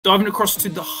Diving across to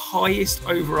the highest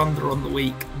over-under on the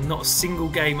week, not a single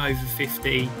game over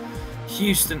 50.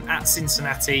 Houston at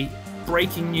Cincinnati.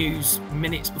 Breaking news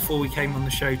minutes before we came on the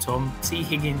show, Tom. T.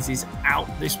 Higgins is out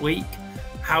this week.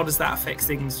 How does that affect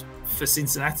things for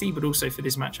Cincinnati, but also for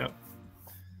this matchup?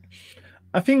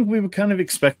 I think we were kind of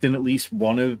expecting at least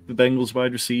one of the Bengals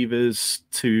wide receivers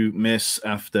to miss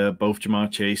after both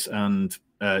Jamar Chase and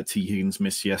T. Higgins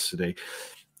missed yesterday.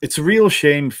 It's a real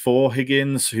shame for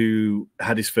Higgins, who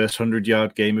had his first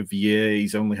 100-yard game of the year.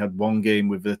 He's only had one game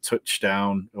with a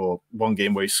touchdown, or one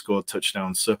game where he scored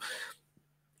touchdowns. So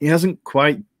he hasn't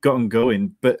quite gotten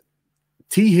going. But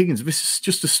T. Higgins, this is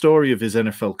just a story of his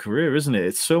NFL career, isn't it?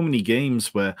 It's so many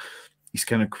games where he's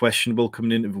kind of questionable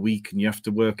coming into the week, and you have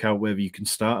to work out whether you can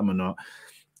start him or not.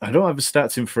 I don't have the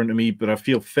stats in front of me, but I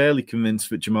feel fairly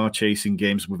convinced that Jamar Chase in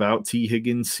games without T.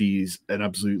 Higgins sees an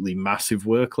absolutely massive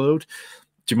workload.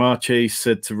 Jamar Chase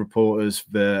said to reporters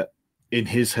that in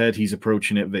his head, he's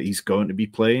approaching it that he's going to be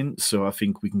playing. So I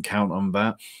think we can count on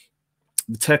that.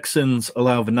 The Texans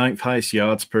allow the 9th highest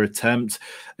yards per attempt.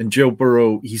 And Joe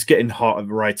Burrow, he's getting hot at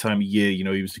the right time of year. You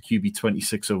know, he was the QB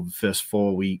 26 over the first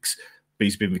 4 weeks, but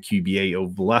he's been the QB 8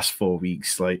 over the last 4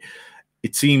 weeks. Like,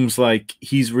 it seems like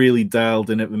he's really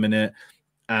dialed in at the minute.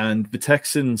 And the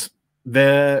Texans,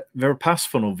 they're a pass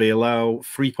funnel. They allow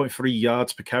 3.3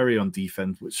 yards per carry on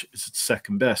defense, which is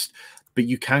second best, but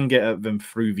you can get at them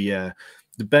through the air.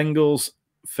 The Bengals,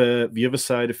 for the other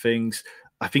side of things,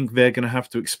 I think they're going to have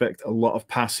to expect a lot of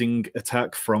passing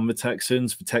attack from the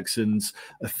Texans. The Texans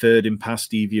are 3rd in pass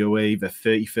DVOA, they're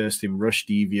 31st in rush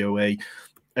DVOA,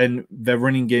 and their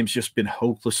running game's just been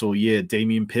hopeless all year.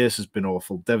 Dameon Pierce has been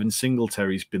awful. Devin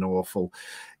Singletary's been awful.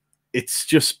 It's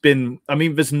just been, I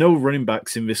mean, there's no running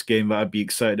backs in this game that I'd be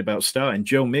excited about starting.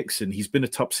 Joe Mixon, he's been a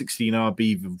top 16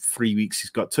 RB for 3 weeks. He's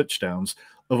got touchdowns.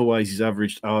 Otherwise, he's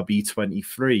averaged RB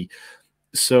 23.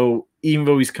 So even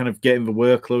though he's kind of getting the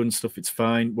workload and stuff, it's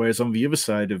fine. Whereas on the other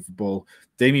side of the ball,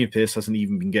 Dameon Pierce hasn't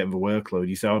even been getting the workload.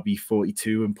 He's RB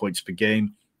 42 in points per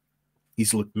game.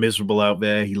 He's looked miserable out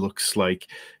there. He looks like,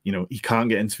 you know, he can't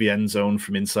get into the end zone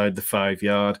from inside the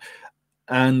 5-yard.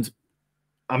 And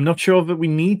I'm not sure that we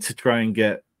need to try and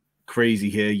get crazy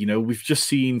here. You know, we've just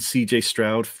seen CJ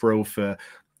Stroud throw for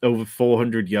over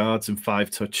 400 yards and 5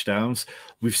 touchdowns.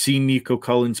 We've seen Nico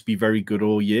Collins be very good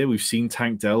all year. We've seen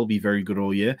Tank Dell be very good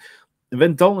all year. And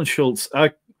then Dalton Schultz,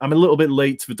 I'm a little bit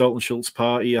late to the Dalton Schultz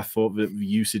party. I thought that the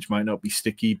usage might not be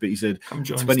sticky, but he's at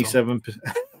 27%.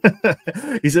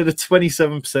 He's at a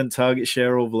 27% target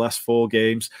share over the last 4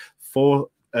 games. 4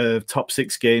 top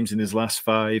 6 games in his last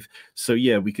 5. So,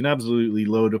 yeah, we can absolutely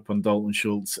load up on Dalton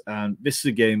Schultz. And this is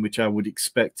a game which I would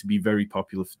expect to be very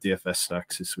popular for DFS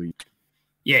stacks this week.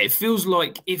 Yeah, it feels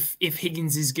like if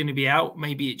Higgins is going to be out,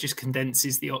 maybe it just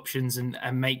condenses the options and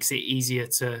makes it easier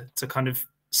to kind of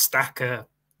stack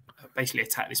basically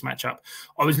attack this matchup.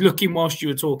 I was looking whilst you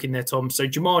were talking there, Tom. So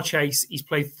Jamar Chase, he's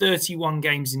played 31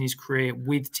 games in his career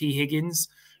with T. Higgins,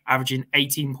 averaging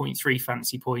 18.3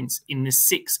 fantasy points. In the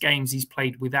 6 games he's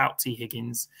played without T.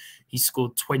 Higgins, he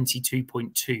scored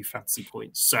 22.2 fantasy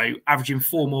points. So averaging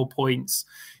 4 more points.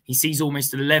 He sees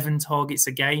almost 11 targets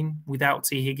a game without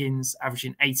T. Higgins,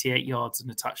 averaging 88 yards and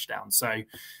a touchdown. So,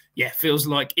 yeah, feels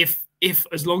like if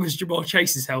as long as Jamar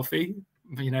Chase is healthy,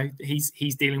 you know, he's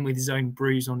dealing with his own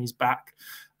bruise on his back.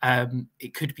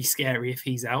 It could be scary if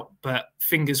he's out, but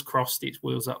fingers crossed it's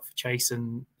wheels up for Chase.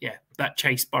 And yeah, that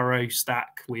Chase Burrow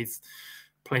stack with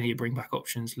plenty of bring back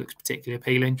options looks particularly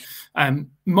appealing.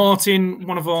 Martin,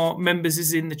 one of our members,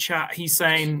 is in the chat. He's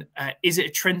saying, is it a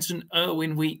Trenton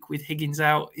Irwin week with Higgins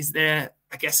out? Is there,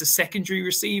 I guess, a secondary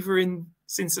receiver in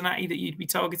Cincinnati that you'd be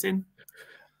targeting?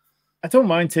 I don't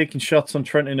mind taking shots on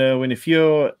Trenton Irwin. If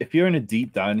you're in a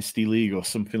deep dynasty league or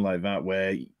something like that,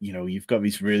 where you know you've got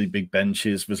these really big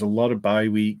benches, there's a lot of bye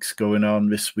weeks going on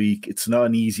this week. It's not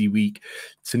an easy week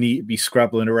to need to be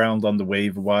scrabbling around on the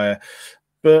waiver wire.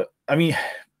 But I mean,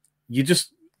 you're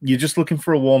just looking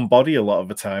for a warm body a lot of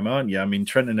the time, aren't you? I mean,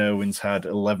 Trenton Irwin's had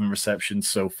 11 receptions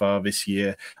so far this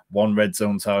year, 1 red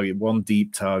zone target, 1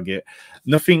 deep target.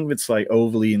 Nothing that's like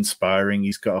overly inspiring.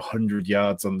 He's got 100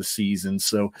 yards on the season,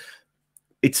 so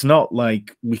it's not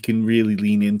like we can really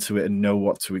lean into it and know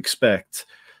what to expect.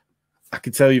 I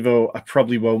can tell you, though, I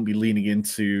probably won't be leaning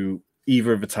into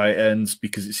either of the tight ends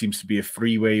because it seems to be a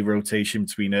 3-way rotation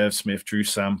between Irv Smith, Drew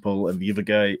Sample, and the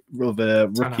other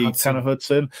rookie, Tanner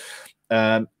Hudson.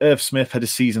 Irv Smith had a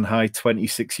season-high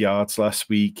 26 yards last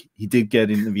week. He did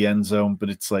get into the end zone, but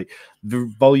it's like the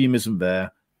volume isn't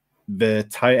there. The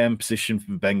tight end position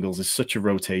for the Bengals is such a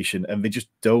rotation, and they just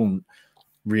don't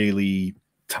really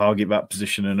target that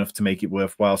position enough to make it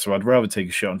worthwhile. So I'd rather take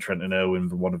a shot on Trenton Irwin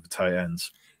than one of the tight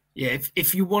ends. Yeah,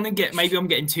 if you want to get, maybe I'm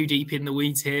getting too deep in the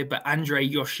weeds here, but Andre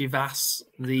Yoshivas,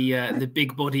 the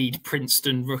big-bodied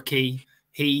Princeton rookie,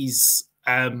 he's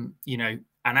you know,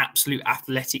 an absolute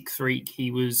athletic freak.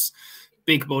 He was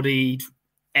big-bodied,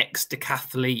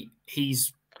 ex-decathlete.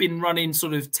 He's been running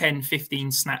sort of 10,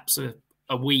 15 snaps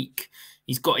a week.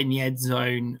 He's got in the end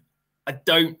zone. I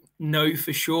don't know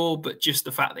for sure, but just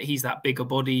the fact that he's that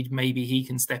bigger-bodied, maybe he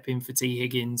can step in for T.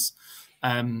 Higgins.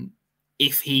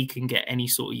 If he can get any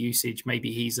sort of usage,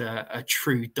 maybe he's a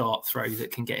true dart throw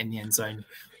that can get in the end zone.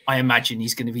 I imagine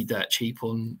he's going to be dirt cheap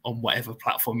on whatever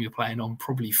platform you're playing on,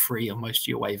 probably free on most of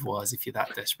your waiver wires if you're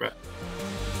that desperate.